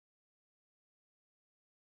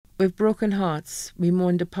With broken hearts, we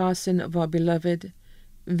mourn the passing of our beloved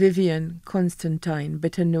Viviane Constantine,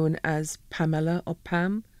 better known as Pamela or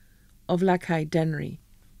Pam, of Lacaille, Dennery,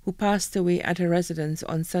 who passed away at her residence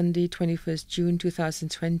on Sunday, 21st June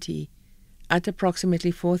 2020, at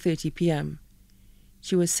approximately 4:30 p.m.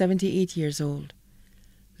 She was 78 years old.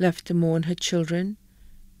 Left to mourn her children,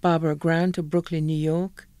 Barbara Grant of Brooklyn, New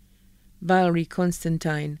York, Valerie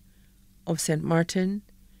Constantine of St. Martin,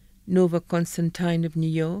 Nova Constantine of New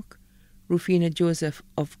York, Rufina Joseph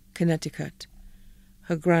of Connecticut.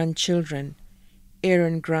 Her grandchildren,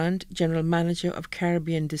 Aaron Grant, General Manager of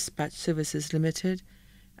Caribbean Dispatch Services Limited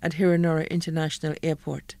at Hiranora International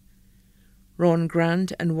Airport, Ron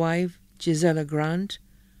Grant and wife Gisela Grant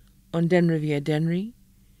on Den Riviere, Dennery,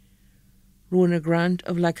 Rona Grant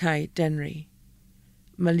of Lacaille, Dennery,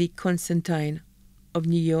 Malik Constantine of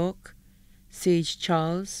New York, Sage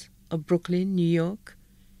Charles of Brooklyn, New York,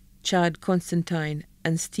 Chad Constantine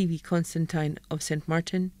and Stevie Constantine of St.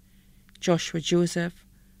 Martin, Joshua Joseph,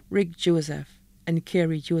 Rick Joseph, and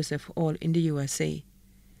Carrie Joseph, all in the USA.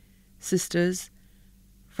 Sisters,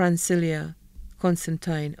 Francilia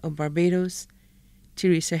Constantine of Barbados,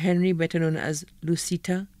 Teresa Henry, better known as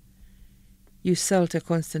Lucita, Uselta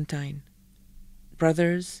Constantine.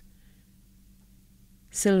 Brothers,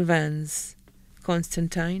 Sylvans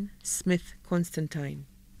Constantine, Smith Constantine.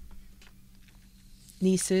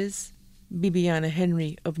 Nieces, Bibiana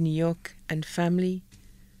Henry of New York and family,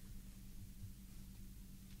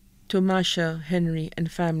 Tomasha Henry and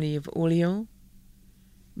family of Olio,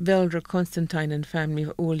 Veldra Constantine and family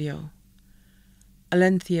of Olio,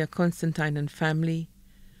 Alenthea Constantine and family,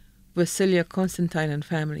 Vasilia Constantine and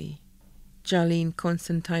family, Jarlene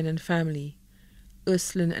Constantine and family,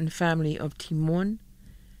 Ursulin and family of Timon,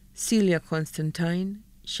 Celia Constantine,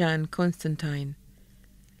 Shan Constantine,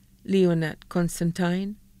 Leonette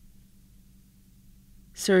Constantine,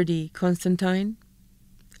 Serdi Constantine,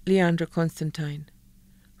 Leandra Constantine,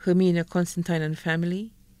 Hermina Constantine and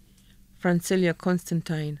family, Francilia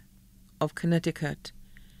Constantine of Connecticut,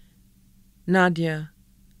 Nadia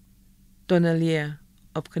Donnellier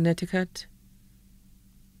of Connecticut,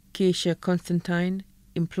 Keisha Constantine,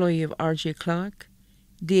 employee of R.J. Clark,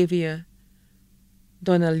 Davia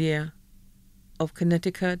Donnellier of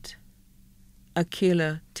Connecticut,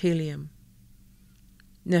 Akela Talium.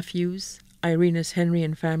 Nephews, Irenus Henry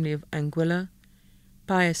and family of Anguilla,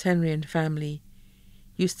 Pius Henry and family,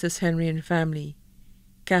 Eustace Henry and family,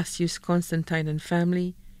 Cassius Constantine and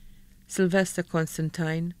family, Sylvester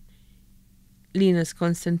Constantine, Linus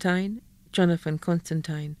Constantine, Jonathan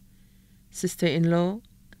Constantine, sister-in-law,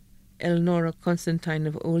 Eleonora Constantine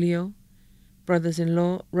of Olio,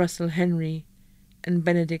 brothers-in-law, Russell Henry and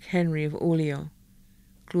Benedict Henry of Olio,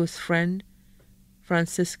 close friend,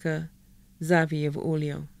 Francisca Zavi of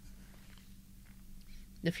Olio.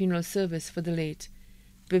 The funeral service for the late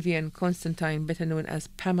Viviane Constantine, better known as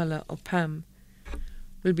Pamela or Pam,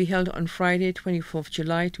 will be held on Friday, 24th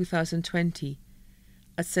July 2020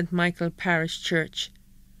 at St. Michael Parish Church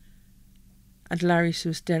at Larry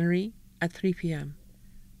Seuss Dennery at 3 p.m.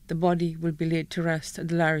 The body will be laid to rest at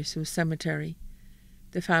the Larry Seuss Cemetery.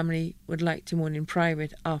 The family would like to mourn in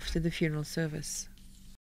private after the funeral service.